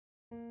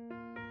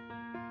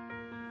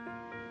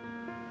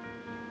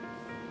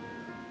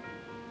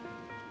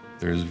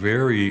There's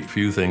very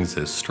few things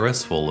as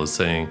stressful as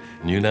saying,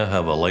 you now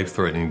have a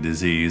life-threatening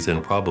disease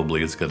and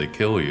probably it's going to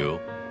kill you.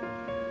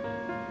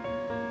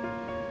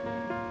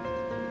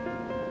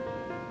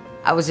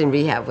 I was in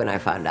rehab when I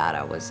found out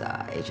I was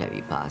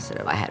HIV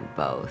positive. I had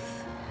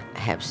both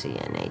Hep C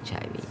and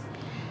HIV.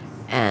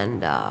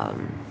 And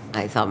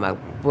I thought my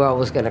world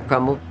was going to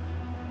crumble.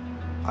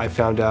 I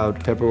found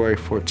out February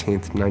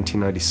 14th,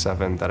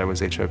 1997, that I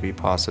was HIV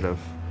positive.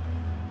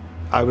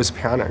 I was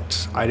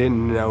panicked. I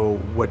didn't know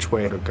which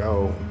way to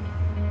go.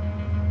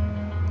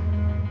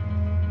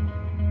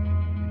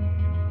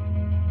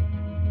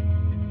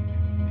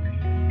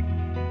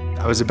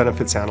 I was a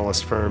benefits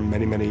analyst for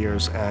many, many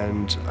years,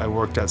 and I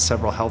worked at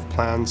several health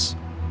plans.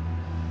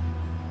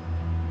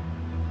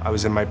 I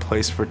was in my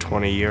place for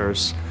 20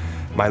 years.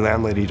 My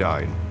landlady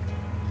died.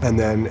 And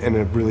then in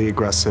a really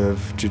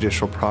aggressive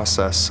judicial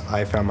process,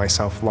 I found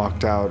myself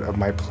locked out of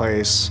my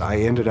place. I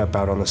ended up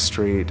out on the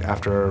street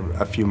after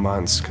a few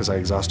months because I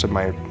exhausted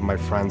my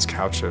friends'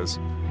 couches.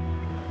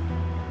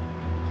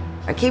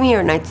 I came here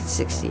in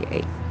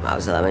 1968. I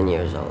was 11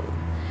 years old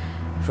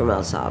from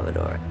El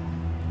Salvador.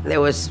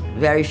 There was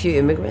very few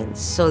immigrants,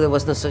 so there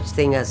was no such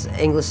thing as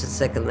English as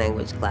second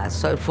language class,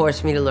 so it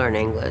forced me to learn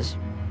English.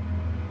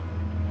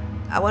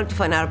 I wanted to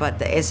find out about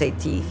the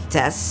SAT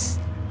tests.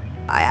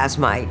 I asked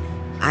my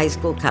high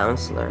school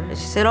counselor, and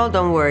she said, oh,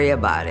 don't worry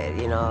about it,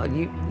 you know,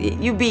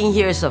 you being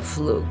here is a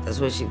fluke, that's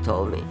what she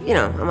told me. You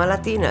know, I'm a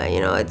Latina, you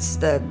know, it's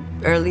the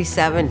early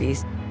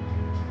 70s.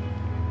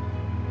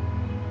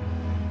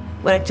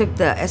 When I took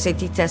the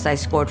SAT test, I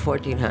scored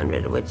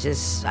 1,400, which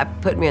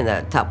put me in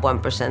the top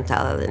 1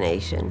 percentile of the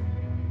nation.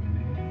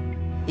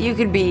 You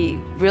could be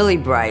really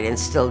bright and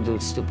still do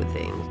stupid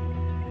things.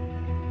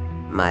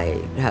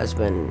 My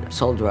husband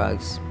sold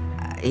drugs.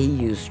 He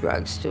used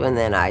drugs too, and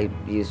then I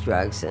used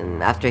drugs,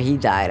 and after he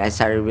died, I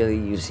started really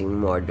using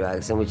more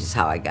drugs, and which is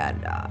how I got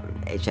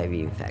HIV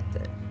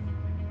infected.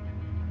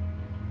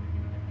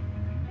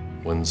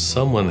 When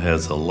someone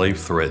has a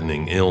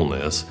life-threatening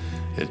illness,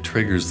 it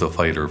triggers the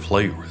fight or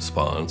flight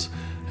response,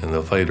 and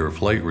the fight or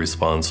flight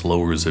response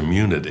lowers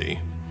immunity.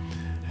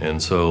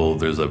 And so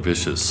there's a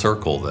vicious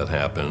circle that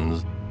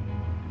happens.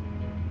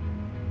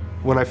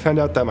 When I found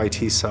out that my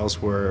T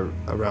cells were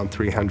around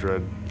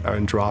 300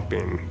 and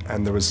dropping,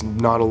 and there was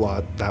not a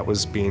lot that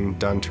was being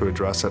done to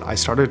address it, I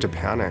started to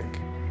panic.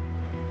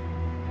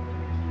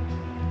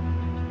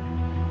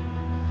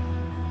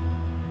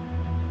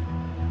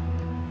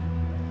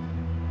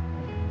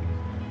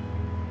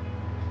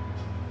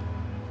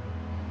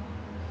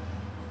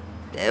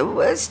 It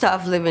was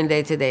tough living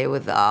day to day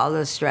with all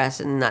the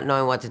stress and not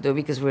knowing what to do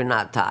because we're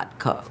not taught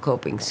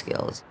coping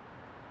skills.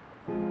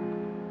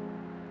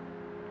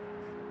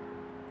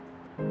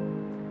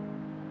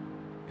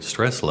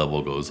 Stress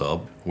level goes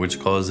up, which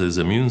causes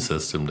immune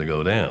system to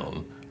go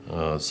down.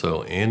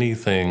 So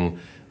anything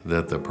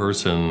that the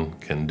person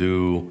can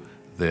do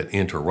that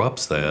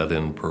interrupts that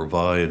and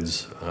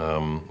provides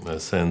a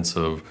sense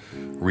of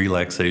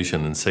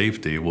relaxation and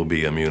safety will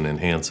be immune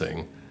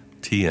enhancing.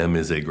 TM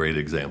is a great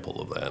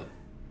example of that.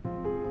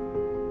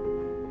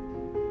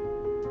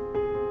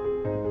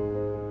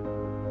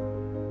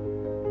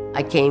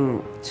 I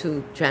came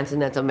to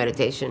Transcendental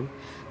Meditation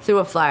through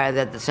a flyer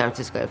that the San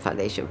Francisco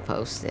Foundation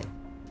posted.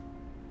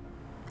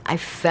 I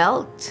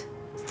felt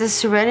the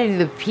serenity,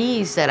 the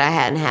peace that I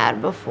hadn't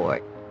had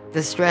before.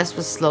 The stress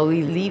was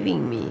slowly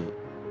leaving me.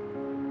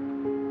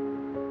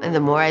 And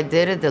the more I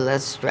did it, the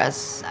less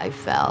stress I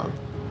felt.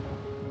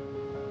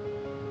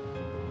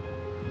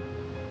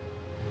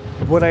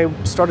 When I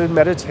started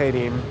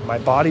meditating, my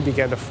body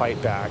began to fight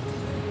back.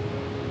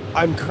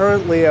 I'm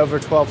currently over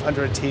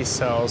 1,200 T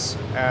cells,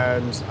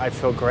 and I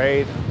feel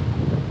great.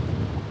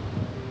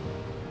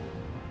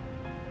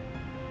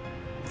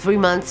 3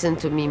 months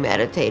into me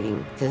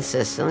meditating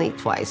consistently,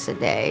 twice a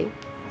day,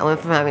 I went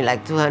from having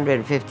like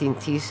 215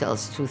 T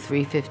cells to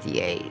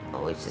 358,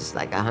 which is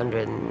like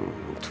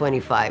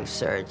 125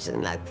 surge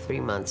in like 3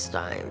 months'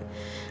 time,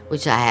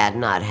 which I had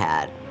not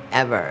had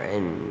ever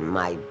in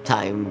my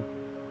time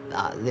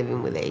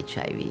living with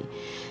HIV.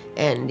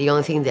 And the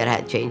only thing that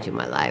had changed in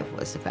my life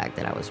was the fact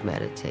that I was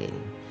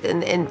meditating.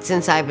 And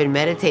since I've been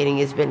meditating,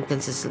 it's been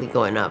consistently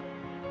going up.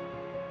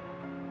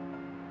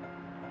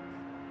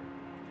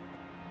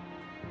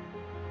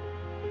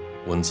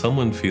 When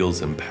someone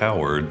feels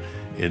empowered,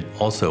 it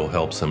also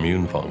helps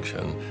immune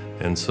function.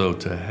 And so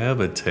to have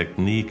a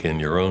technique in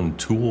your own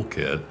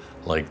toolkit,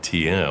 like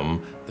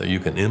TM, that you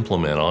can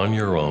implement on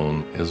your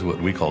own is what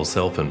we call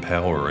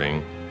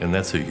self-empowering, and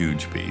that's a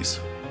huge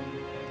piece.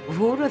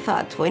 Who would have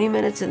thought 20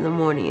 minutes in the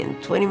morning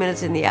and 20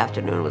 minutes in the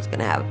afternoon was going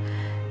to have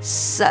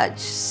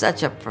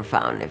such a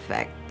profound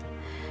effect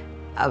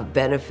of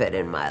benefit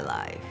in my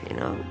life, you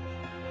know?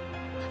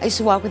 I used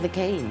to walk with a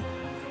cane.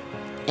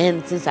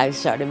 And since I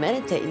started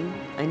meditating,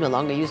 I no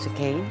longer use a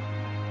cane.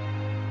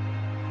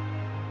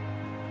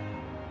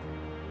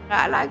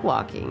 I like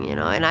walking, you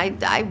know, and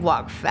I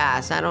walk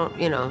fast. I don't,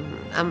 you know,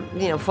 I'm,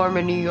 you know,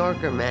 former New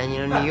Yorker, man.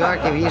 You know, New York,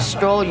 if you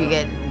stroll, you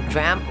get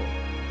trampled.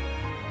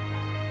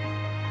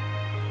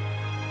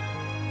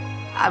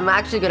 I'm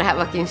actually going to have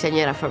a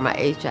quinceañera for my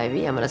HIV.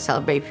 I'm going to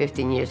celebrate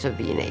 15 years of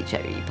being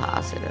HIV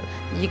positive.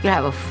 You can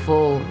have a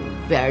full,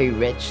 very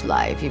rich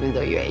life even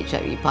though you're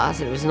HIV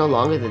positive. It's no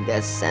longer the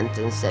death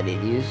sentence that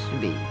it used to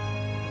be.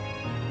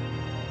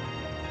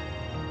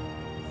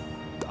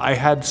 I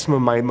had some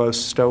of my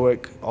most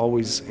stoic,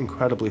 always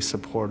incredibly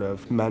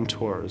supportive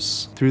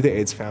mentors through the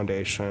AIDS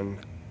Foundation,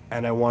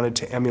 and I wanted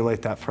to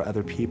emulate that for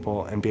other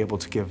people and be able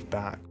to give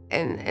back.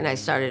 And I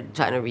started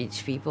trying to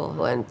reach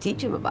people and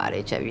teach them about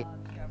HIV.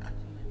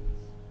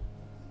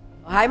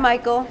 Hi,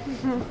 Michael.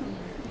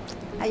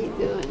 How you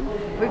doing?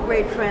 We're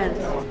great friends.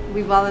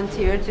 We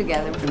volunteer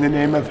together. In the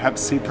name of Hep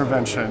C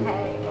prevention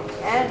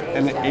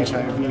And and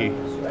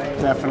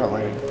HIV,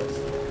 definitely.